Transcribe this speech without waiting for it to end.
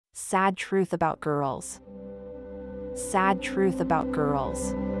Sad truth about girls. Sad truth about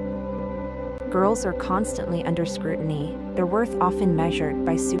girls. Girls are constantly under scrutiny, their worth often measured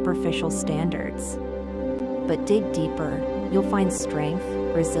by superficial standards. But dig deeper, you'll find strength,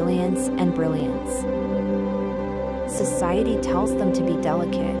 resilience, and brilliance. Society tells them to be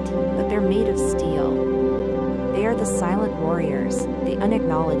delicate, but they're made of steel. They are the silent warriors, the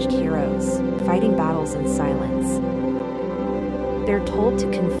unacknowledged heroes, fighting battles in silence. They're told to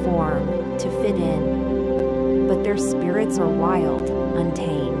conform, to fit in, but their spirits are wild,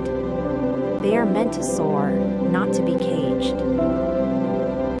 untamed. They are meant to soar, not to be caged.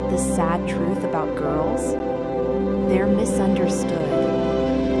 The sad truth about girls? They're misunderstood,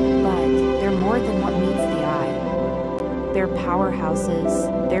 but they're more than what meets the eye. They're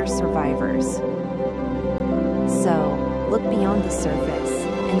powerhouses, they're survivors. So, look beyond the surface,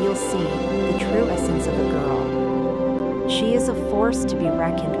 and you'll see the true essence of a girl. She is a force to be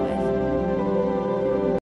reckoned with.